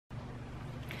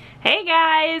Hey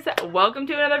guys, welcome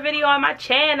to another video on my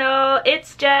channel.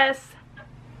 It's Jess.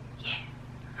 Yeah.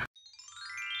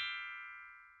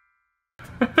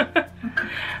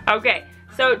 Okay,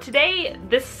 so today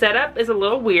this setup is a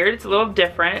little weird. It's a little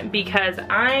different because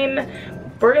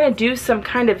we're gonna do some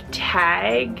kind of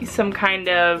tag, some kind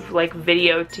of like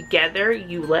video together,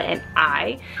 Eula and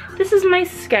I. This is my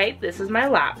Skype, this is my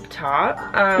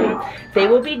laptop. They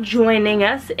will be joining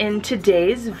us in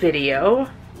today's video.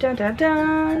 Dun, dun,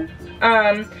 dun.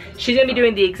 She's gonna be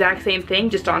doing the exact same thing,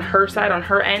 just on her side, on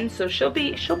her end, so she'll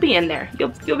be in there.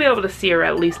 You'll be able to see her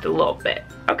at least a little bit.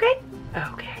 Okay?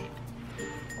 Okay.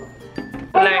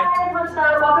 Hey guys, what's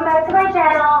up? Welcome back to my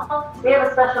channel. We have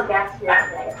a special guest here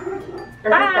today.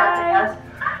 Hi.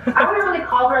 I wouldn't really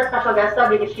call her a special guest though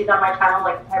because she's on my channel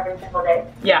like every single day.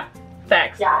 Yeah,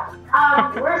 facts. Yeah.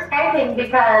 We're Skyping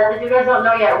because if you guys don't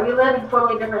know yet, we live in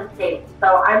totally different states.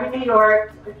 So I'm in New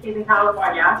York, and she's in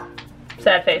California.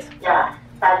 Sad face. Yeah,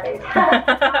 sad face.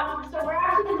 So we're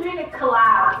actually doing a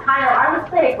collab. I would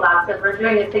say a collab because we're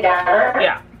doing it together.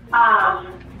 Yeah.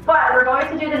 But we're going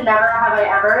to do the Never Have I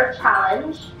Ever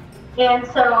challenge. And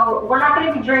so we're not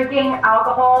going to be drinking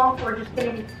alcohol. We're just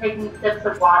going to be taking sips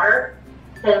of water.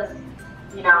 Because,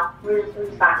 you know, we're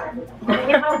just not going to do that. We're going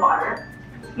to get my water.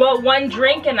 Well, one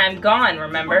drink and I'm gone,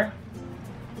 remember?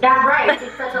 That's right.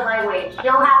 She's such a lightweight.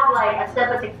 She'll have like a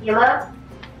sip of tequila.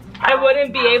 I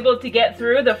wouldn't be able to get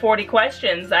through the 40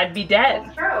 questions. I'd be dead.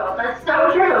 That's true. That's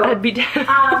so true. I'd be dead.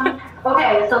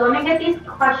 Okay, so let me get these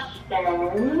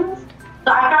questions.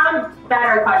 So I found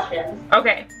better questions.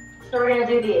 Okay. So we're going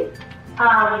to do these.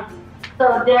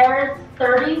 So there's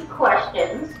 30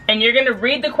 questions. And you're going to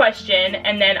read the question,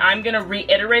 and then I'm going to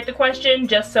reiterate the question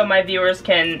just so my viewers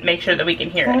can make sure that we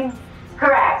can hear it.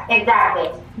 Correct,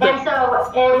 exactly. And so,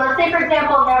 let's say for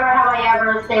example, never have I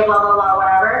ever, say blah, blah, blah,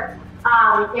 whatever.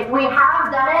 If we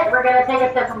have done it, we're going to take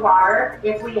a sip of water.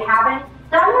 If we haven't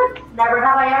done it, never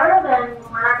have I ever, then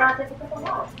we're not going to take a sip of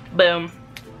water. Boom.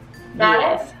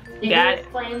 Got it? Did you Got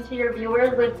explain to your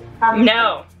viewers with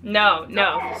No.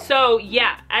 Okay. So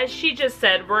yeah, as she just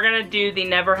said, we're gonna do the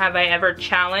Never Have I Ever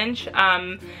challenge.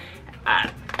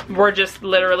 We're just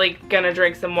literally gonna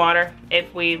drink some water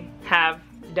if we have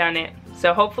done it.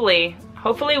 So hopefully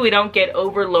we don't get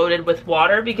overloaded with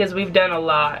water because we've done a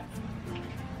lot.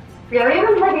 Yeah, we've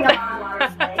been drinking a lot of water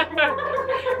today.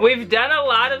 We've done a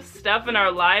lot of stuff in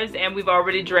our lives and we've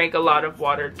already drank a lot of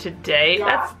water today.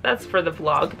 Yeah. That's for the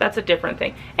vlog. That's a different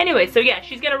thing. Anyway, so yeah,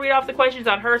 she's gonna read off the questions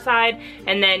on her side,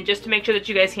 and then just to make sure that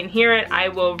you guys can hear it, I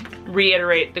will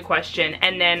reiterate the question,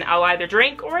 and then I'll either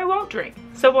drink or I won't drink.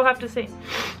 So we'll have to see.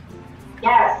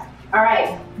 Yes. All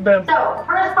right. Boom. So,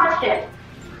 first question.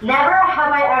 Never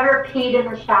have I ever peed in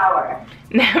the shower.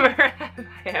 Never have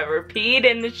I ever peed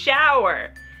in the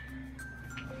shower.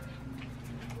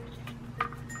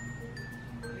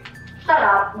 Shut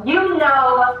up. You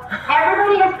know,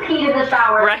 everybody has peed in the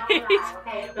shower. Right?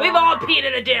 Okay, We've all peed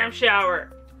in the damn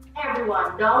shower.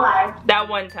 Everyone, don't lie. That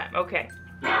one time, okay.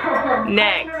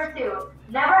 Next. Number 2.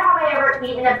 Never have I ever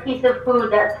eaten a piece of food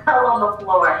that fell on the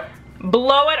floor.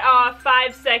 Blow it off,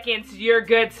 5 seconds, you're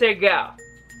good to go.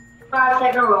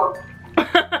 5-second rule.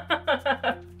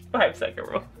 5-second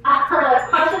rule.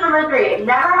 Question number 3.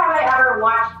 Never have I ever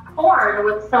watched porn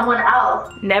with someone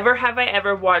else. Never have I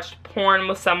ever watched porn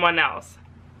with someone else.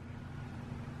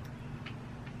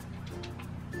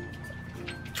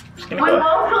 We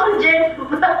both legit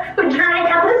drank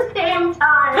at the same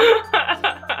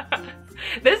time.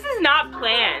 This is not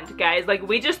planned, guys. Like,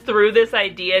 we just threw this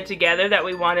idea together that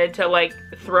we wanted to like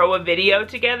throw a video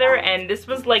together, and this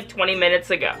was like 20 minutes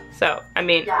ago. So, I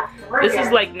mean, yeah, this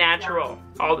is like natural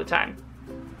all the time.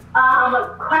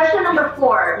 Question number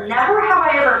 4. Never have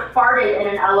I ever farted in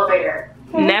an elevator.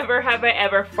 Never have I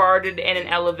ever farted in an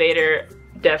elevator,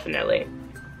 definitely.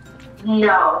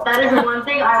 No, that is one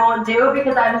thing I won't do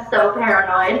because I'm so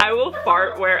paranoid. I will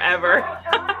fart wherever.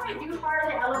 If you fart in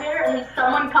the elevator and then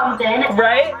someone comes in,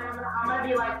 right? I'm gonna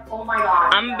be like, oh my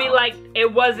god. I'm gonna be like, it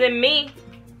wasn't me.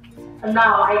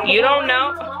 No, you don't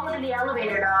know. Alone in the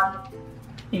elevator, dog.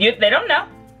 They don't know.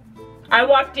 I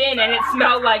walked in and it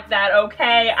smelled like that,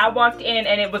 okay? I walked in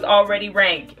and it was already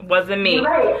rank. It wasn't me. You're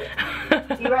right.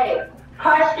 You're right.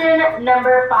 Question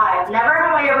number 5. Never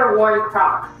have I ever worn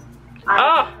Crocs.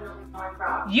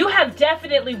 You have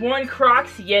definitely worn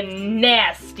Crocs, you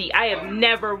nasty. I have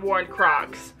never worn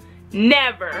Crocs.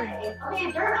 Never.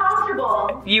 Okay, they're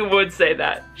comfortable. You would say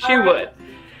that. She would.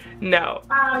 No.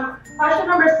 Question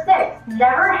number 6.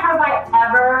 Never have I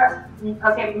ever...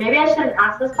 Okay, maybe I shouldn't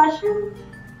ask this question.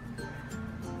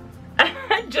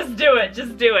 Just do it.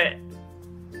 Just do it.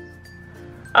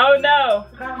 Oh no.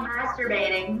 About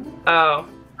masturbating. Oh.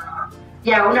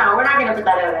 Yeah, no, we're not gonna put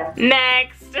that in there.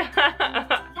 Next.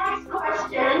 Next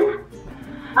question.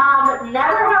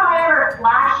 Never have I ever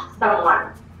flashed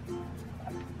someone.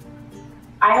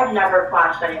 I have never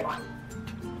flashed anyone.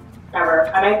 Never.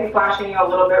 I might be flashing you a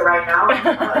little bit right now.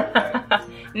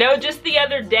 No, just the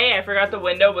other day I forgot the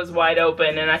window was wide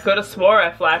open and I could have swore I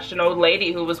flashed an old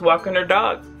lady who was walking her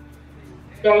dog.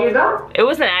 There you go. It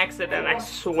was an accident, I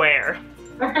swear.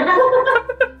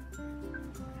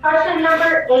 Question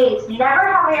number 8. Never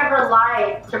have I ever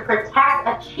lied to protect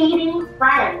a cheating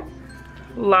friend.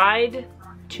 Lied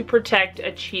to protect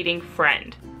a cheating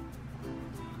friend.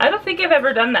 I don't think I've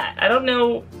ever done that. I don't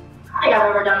know. I don't think I've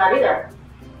ever done that either.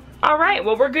 All right,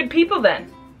 well, we're good people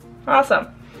then. Awesome.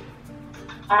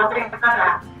 I don't think I've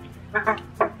done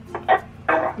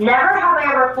that. Never have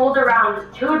I ever fooled around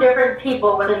with 2 different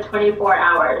people within 24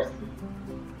 hours.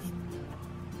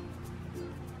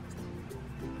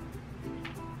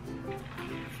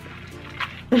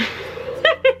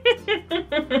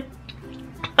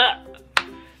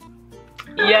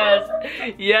 Yes,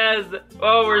 yes.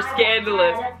 Oh, we're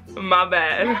scandalous. My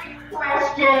bad. Next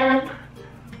question.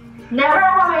 Never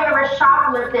have I ever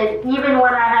shoplifted even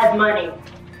when I had money.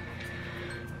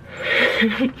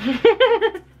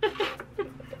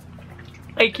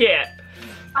 I can't.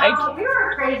 We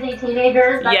were crazy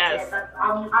teenagers. That's yes. It.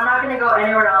 I'm not going to go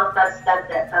anywhere else. That's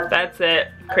it. That's it.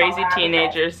 Crazy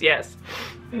teenagers, yes.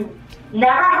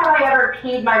 Never have I ever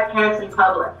peed my pants in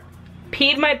public.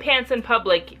 Peed my pants in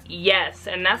public, yes.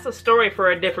 And that's a story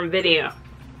for a different video.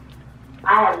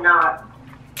 I have not.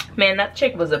 Man, that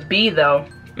chick was a bee, though.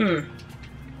 Mm.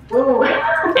 Ooh.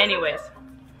 Anyways.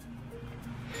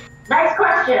 Next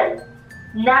question.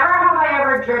 Never have I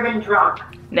ever driven drunk.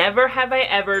 Never have I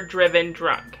ever driven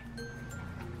drunk.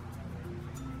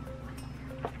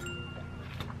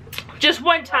 Just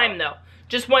one time, though.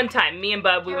 Just one time. Me and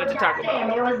Bub, we went to Taco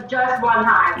Bell. It was just one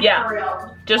time. Yeah. For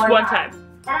real. Just one time.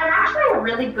 And I'm actually a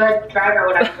really good driver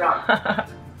when I'm drunk.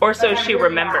 Or so she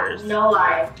remembers. No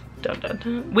lie. Dun, dun,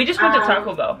 dun. We just went to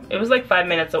Taco Bell. It was like 5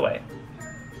 minutes away.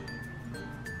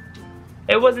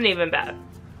 It wasn't even bad.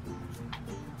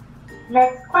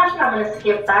 Next question, I'm going to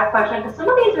skip that question because some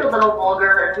of these are a little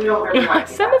vulgar and we don't really like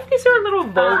Some of these are a little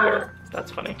vulgar.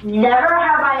 That's funny. Never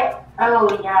have I... Oh,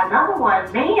 yeah, another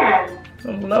one. Man.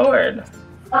 Oh, Lord.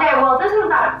 Okay, well, this one's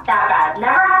not that bad.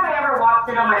 Never have I ever walked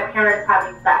in on my parents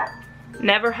having sex.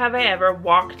 Never have I ever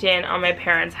walked in on my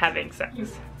parents having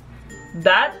sex.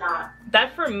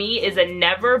 That for me is a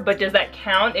never, but does that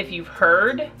count if you've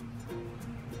heard?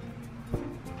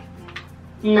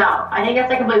 No, I think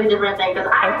that's a completely different thing because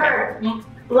I've heard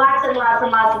lots and lots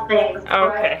and lots of things.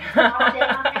 Okay.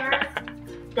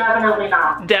 Definitely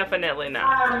not. Definitely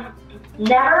not.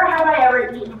 Never have I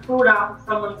ever eaten food off of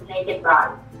someone's naked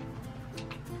body.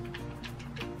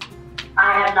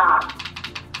 I have not.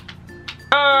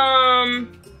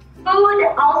 Food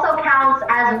also counts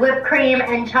as whipped cream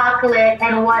and chocolate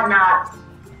and whatnot.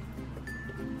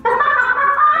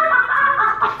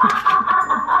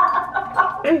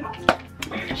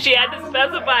 She had to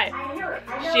specify. I knew it.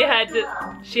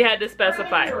 She had to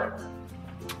specify.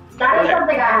 That is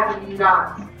something I have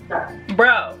not done.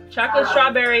 Bro, chocolate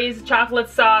strawberries, chocolate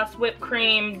sauce, whipped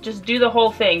cream, just do the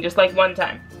whole thing, just like one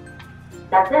time.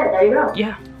 That's it, there you go.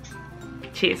 Yeah.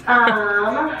 Cheese.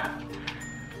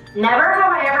 Never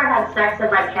have I ever had sex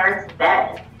in my parents'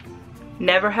 bed.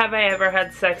 Never have I ever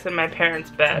had sex in my parents'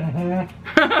 bed.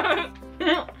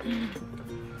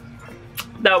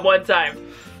 That one time.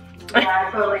 Yeah,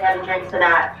 I totally had a drink to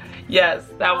that. Yes,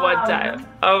 that one time.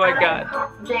 Oh my God.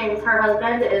 James, her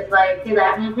husband, is like, he's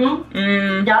like,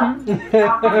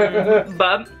 yup.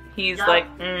 Bub, he's like,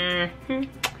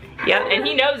 yeah, and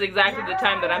he knows exactly the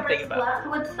time that I'm thinking about. Slept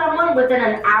with someone within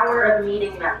an hour of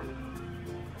meeting them.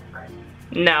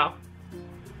 No.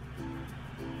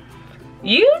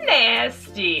 You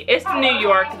nasty. It's New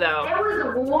York though. It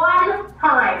was one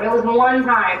time.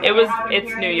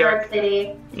 It's New York.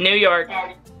 City. New York.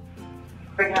 And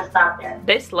we're gonna stop there.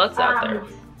 They sluts out there.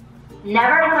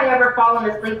 Never have I ever fallen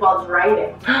asleep while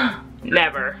driving.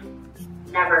 Never.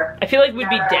 Never. I feel like we'd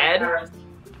be dead.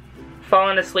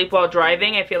 Falling asleep while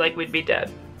driving, I feel like we'd be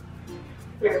dead.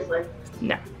 Seriously.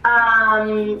 No.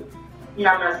 No,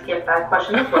 I'm gonna skip that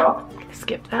question as well.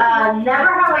 Skip that.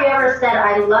 Never have I ever said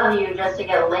I love you just to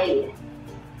get laid.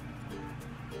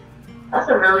 That's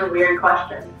a really weird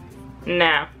question.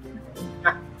 No.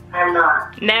 I'm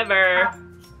not. Never.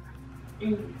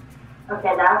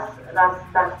 Okay, that's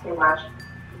too much.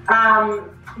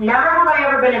 Never have I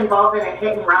ever been involved in a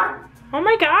hit and run. Oh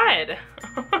my God.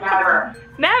 Never.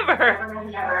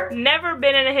 Never. Never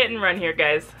been in a hit and run here,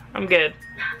 guys. I'm good.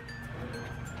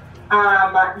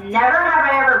 Never have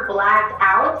I ever blacked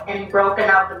out and broken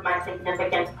up with my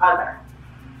significant other.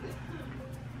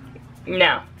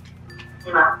 No.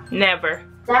 No. Never.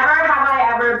 Never have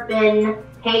I ever been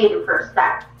paid for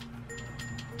sex.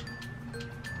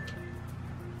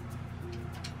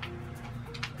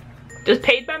 Does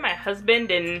paid by my husband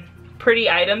and pretty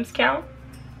items count?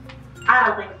 I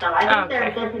don't think so. I think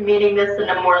they're just meaning this in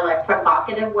a more like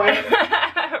provocative way.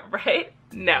 Right?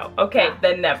 No. Okay,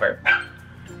 then never.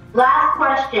 Last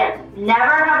question. Never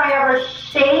have I ever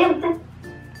shaved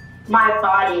my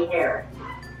body hair.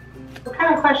 What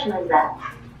kind of question is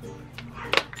that?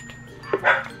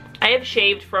 I have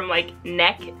shaved from like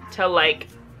neck to like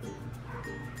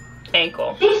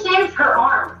ankle. She shaves her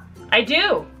arms. I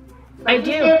do. Like, I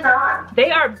do. She shaves her arms.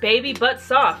 They are baby butt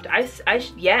soft.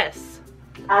 Yes.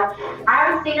 I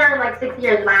haven't seen her in like 6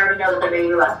 years and I already know that they're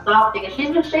baby butt soft because she's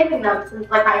been shaving them since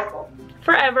like high school.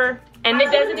 Forever. And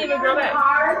it doesn't even grow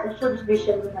back. And she'll just be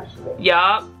shaving her shit.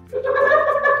 Yup.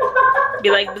 Be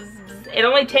like, bzz, bzz. It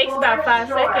only takes about 5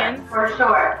 seconds. For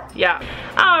sure. Yeah.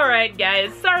 Alright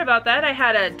guys, sorry about that. I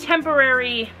had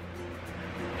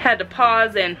to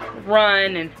pause and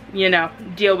run and, you know,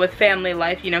 deal with family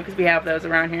life, you know, because we have those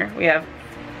around here. We have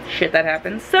shit that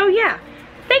happens. So yeah,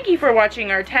 thank you for watching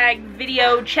our tag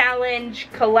video challenge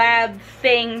collab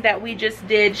thing that we just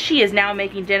did. She is now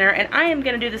making dinner and I am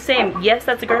going to do the same. Yes,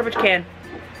 that's a garbage can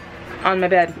on my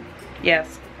bed.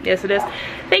 Yes. Yes, it is.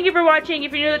 Thank you for watching.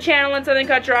 If you're new to the channel and something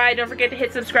caught your eye, don't forget to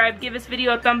hit subscribe, give this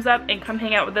video a thumbs up, and come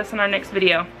hang out with us in our next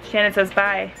video. Shannon says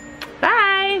bye.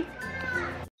 Bye!